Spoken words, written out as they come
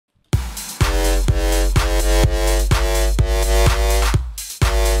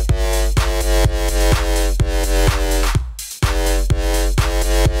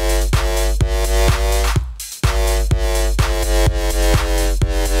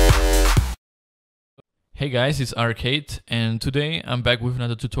Hey guys, it's Arcade, and today I'm back with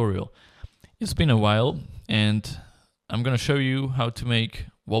another tutorial. It's been a while, and I'm gonna show you how to make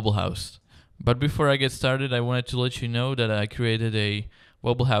Wobble House. But before I get started, I wanted to let you know that I created a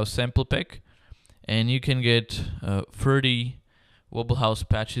Wobble House sample pack, and you can get 30 Wobble House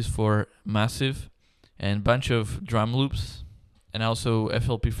patches for Massive, and bunch of drum loops, and also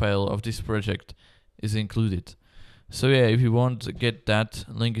FLP file of this project is included. So yeah, if you want to get that,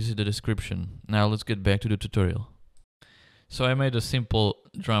 link is in the description. Now let's get back to the tutorial. So I made a simple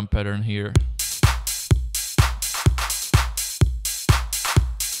drum pattern here.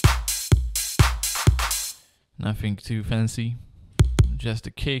 Nothing too fancy, just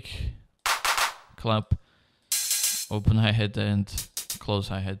a kick, clap, open hi-hat and close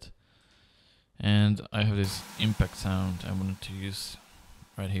hi-hat. And I have this impact sound I wanted to use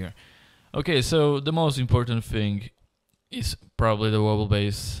right here. Okay, so the most important thing is probably the Wobble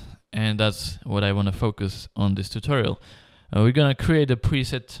Bass, and that's what I want to focus on this tutorial. We're gonna create a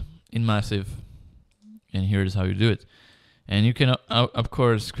preset in Massive, and here's how you do it. And you can of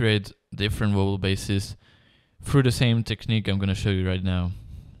course create different Wobble Basses through the same technique I'm gonna show you right now.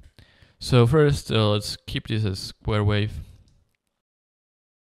 So first, let's keep this as square wave.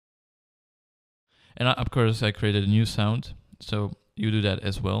 And of course I created a new sound, so you do that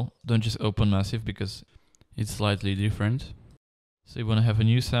as well. Don't just open Massive because it's slightly different. So you want to have a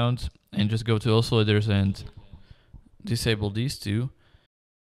new sound and just go to oscillators and disable these two.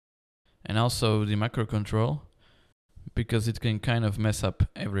 And also the macro control, because it can kind of mess up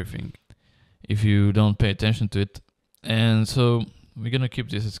everything if you don't pay attention to it. And so we're gonna keep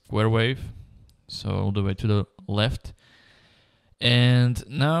this as square wave, so all the way to the left. And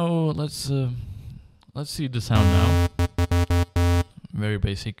now let's see the sound now. Very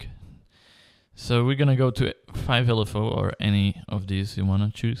basic. So we're gonna go to 5 LFO or any of these you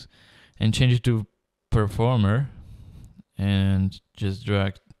wanna choose and change it to performer and just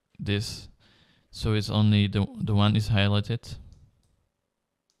drag this so it's only the one is highlighted.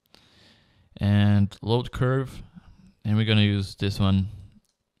 And load curve, and we're gonna use this one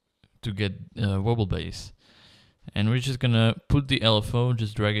to get Wobble Bass. And we're just gonna put the LFO,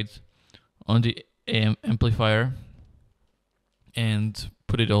 just drag it on the amplifier and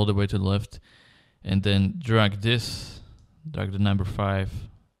put it all the way to the left. And then drag the number 5.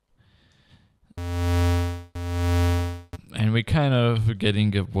 And we're kind of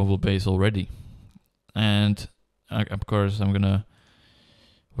getting a Wobble Bass already. And of course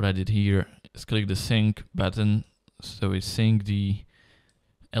what I did here is click the sync button. So we sync the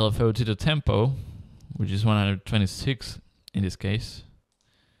LFO to the tempo, which is 126 in this case.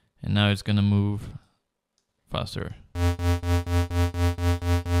 And now it's gonna move faster.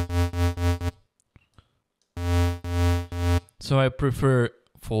 So I prefer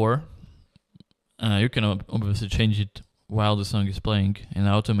 4. You can obviously change it while the song is playing and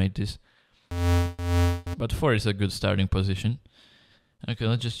automate this. But 4 is a good starting position. Okay,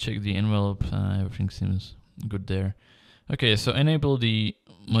 let's just check the envelope. Everything seems good there. Okay, so enable the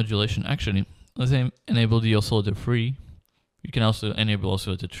modulation. Actually, let's enable the oscillator free. You can also enable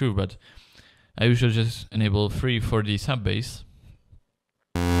oscillator true, but I usually just enable free for the sub bass.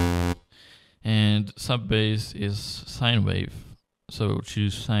 And sub bass is sine wave, so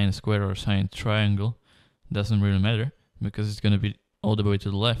choose sine square or sine triangle. Doesn't really matter because it's gonna be all the way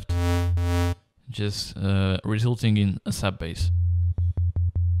to the left, just resulting in a sub bass.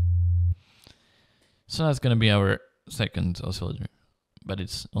 So that's gonna be our second oscillator, but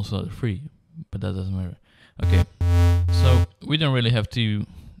it's oscillator free, but that doesn't matter. Okay, so we don't really have to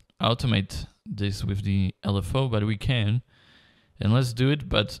automate this with the LFO, but we can. And let's do it,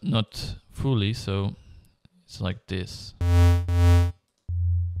 but not fully, so it's like this.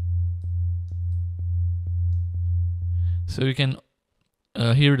 So you can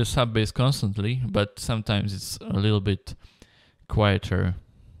hear the sub bass constantly, but sometimes it's a little bit quieter.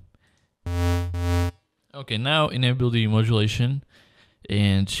 Okay, now enable the modulation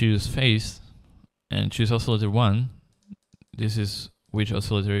and choose phase and choose oscillator 1. This is which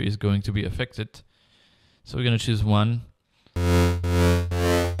oscillator is going to be affected. So we're gonna choose 1.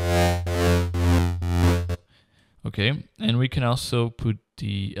 Okay, and we can also put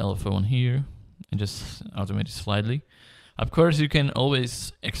the LFO on here and just automate it slightly. Of course, you can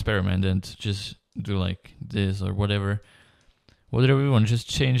always experiment and just do like this or whatever you want. Just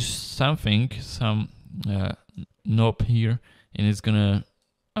change something, some knob here, and it's gonna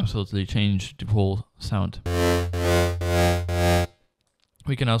absolutely change the whole sound.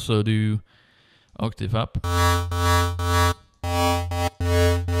 We can also do octave up.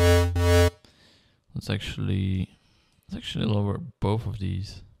 Let's actually lower both of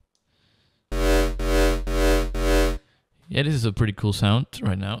these. Yeah, this is a pretty cool sound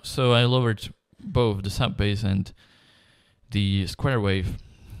right now. So I lowered both the sub bass and the square wave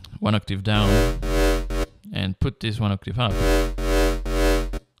 1 octave down and put this 1 octave up.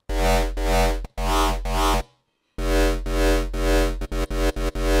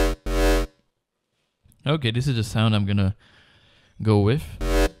 Okay, this is the sound I'm gonna go with.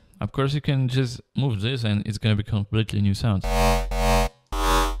 Of course, you can just move this and it's gonna be completely new sounds.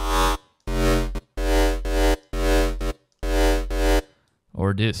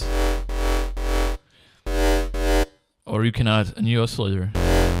 Or this. Or you can add a new oscillator.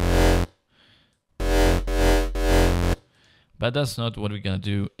 But that's not what we're gonna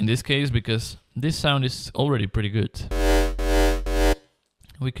do in this case, because this sound is already pretty good.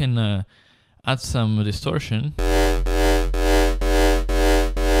 We can add some distortion.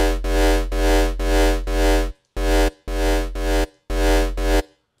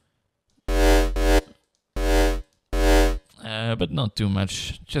 But not too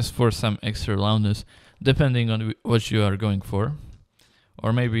much, just for some extra loudness, depending on what you are going for.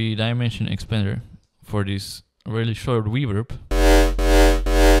 Or maybe dimension expander for this really short reverb.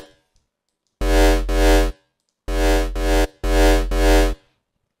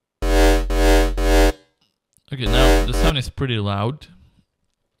 Okay, now the sound is pretty loud.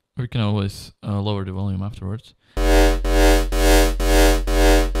 We can always lower the volume afterwards.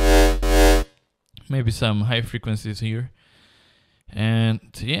 Maybe some high frequencies here. And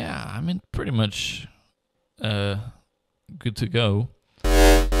yeah, I mean, pretty much good to go.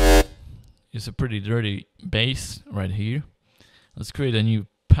 It's a pretty dirty bass right here. Let's create a new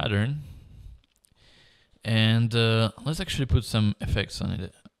pattern. And let's actually put some effects on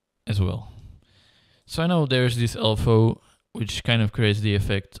it as well. So I know there's this LFO, which kind of creates the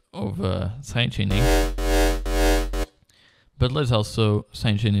effect of sidechaining. But let's also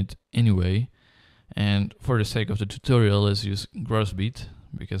sidechain it anyway. And for the sake of the tutorial, let's use gross beat,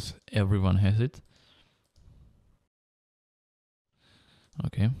 because everyone has it.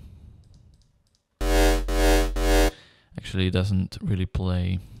 Okay. Actually, it doesn't really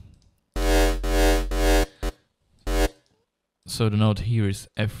play. So the note here is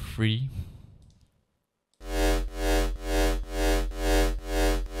F3.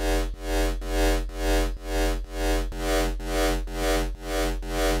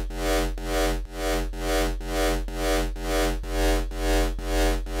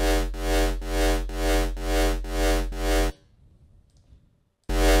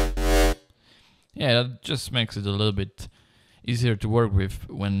 Yeah, that just makes it a little bit easier to work with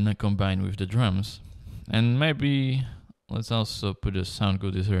when combined with the drums. And maybe let's also put a sound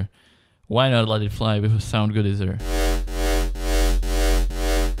goodizer. Why not let it fly with a sound goodizer?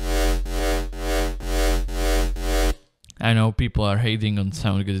 I know people are hating on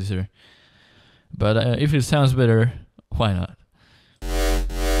sound goodizer, but if it sounds better, why not?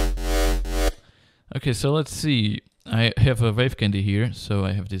 Okay, so let's see. I have a wave candy here, so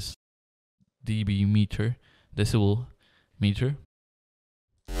I have this dB meter, decibel meter,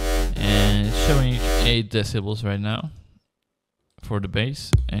 and it's showing 8 decibels right now for the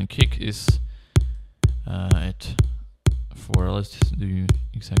bass, and kick is at 4. Let's do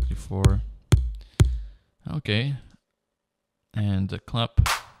exactly 4. Okay, and the clap.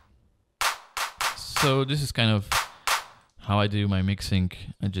 So this is kind of how I do my mixing.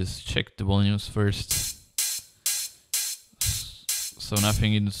 I just check the volumes first, so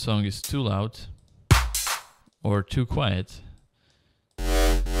nothing in the song is too loud or too quiet. I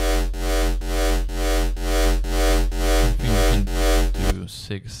think we can do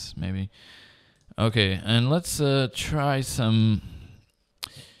 6 maybe. Okay, and let's try some.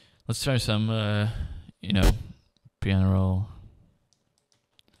 Let's try some, you know, piano roll,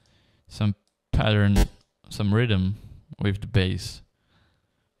 some pattern, some rhythm with the bass.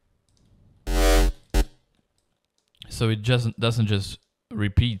 So it just doesn't just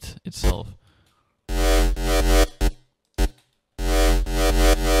repeat itself.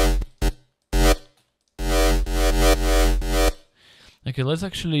 Okay, let's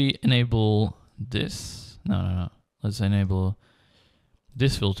actually enable this. No. Let's enable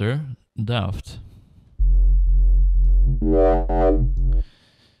this filter, Daft.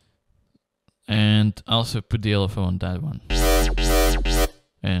 And also put the LFO on that one.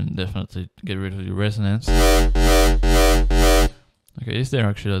 And definitely get rid of the resonance. Okay, is there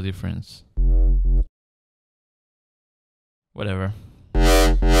actually a difference? Whatever.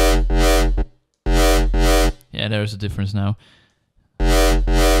 Yeah, there's a difference now.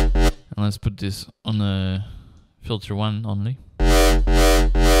 And let's put this on the filter 1 only.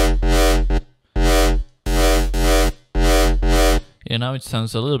 Yeah, now it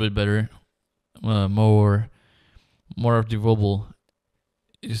sounds a little bit better, more more of the wobble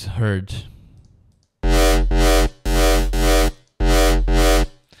is heard.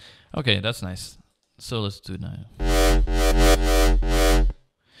 Okay, that's nice. So let's do it now.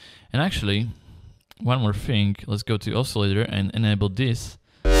 And actually, one more thing, let's go to oscillator and enable this.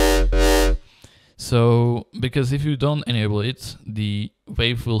 So, because if you don't enable it, the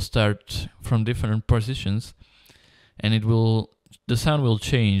wave will start from different positions and the sound will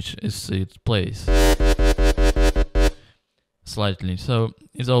change as it plays slightly. So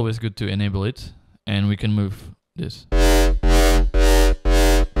it's always good to enable it, and we can move this.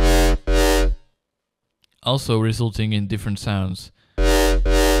 Also resulting in different sounds.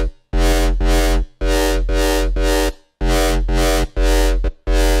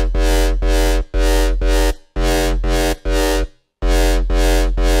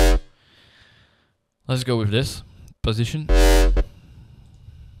 Let's go with this position.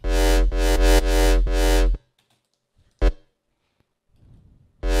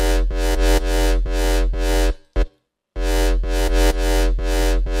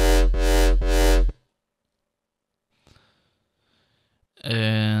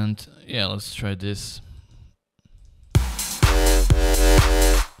 And yeah, let's try this.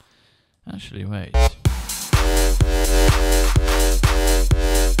 Actually, wait.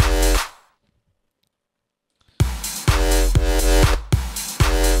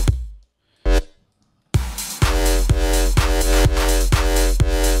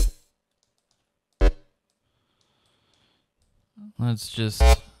 Let's just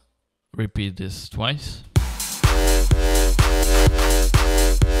repeat this twice.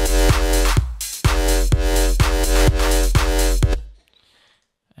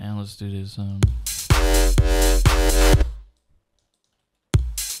 And let's do this.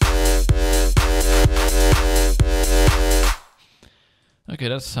 Okay,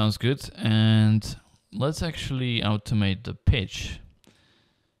 that sounds good. And let's actually automate the pitch.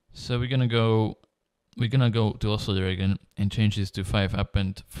 So we're gonna go to oscillator again and change this to 5 up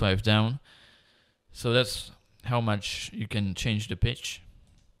and 5 down. So that's how much you can change the pitch.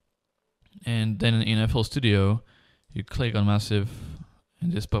 And then in FL Studio, you click on massive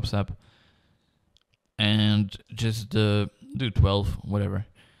and this pops up. And just do 12, whatever.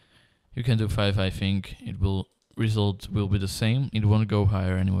 You can do 5, I think. Result will be the same. It won't go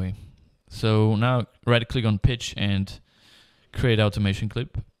higher anyway. So now right click on pitch and create automation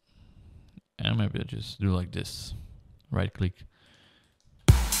clip. And maybe I just do like this. Right click.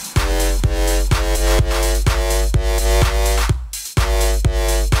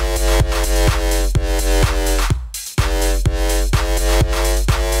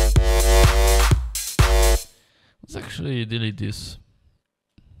 Let's actually delete this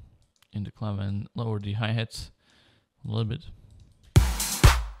in the clav and lower the hi-hats a little bit.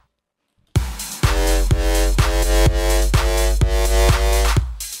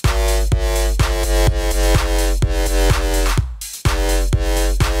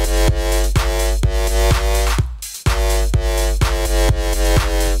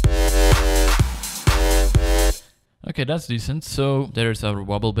 Okay, that's decent. So there's our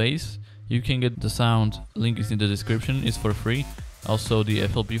Wobble Bass. You can get the sound, link is in the description, it's for free. Also the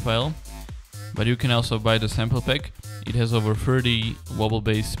FLP file. But you can also buy the sample pack. It has over 30 Wobble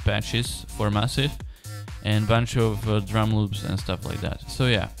Bass patches for massive and bunch of drum loops and stuff like that. So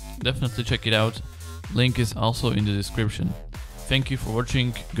yeah, definitely check it out. Link is also in the description. Thank you for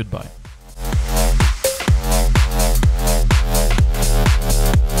watching, goodbye.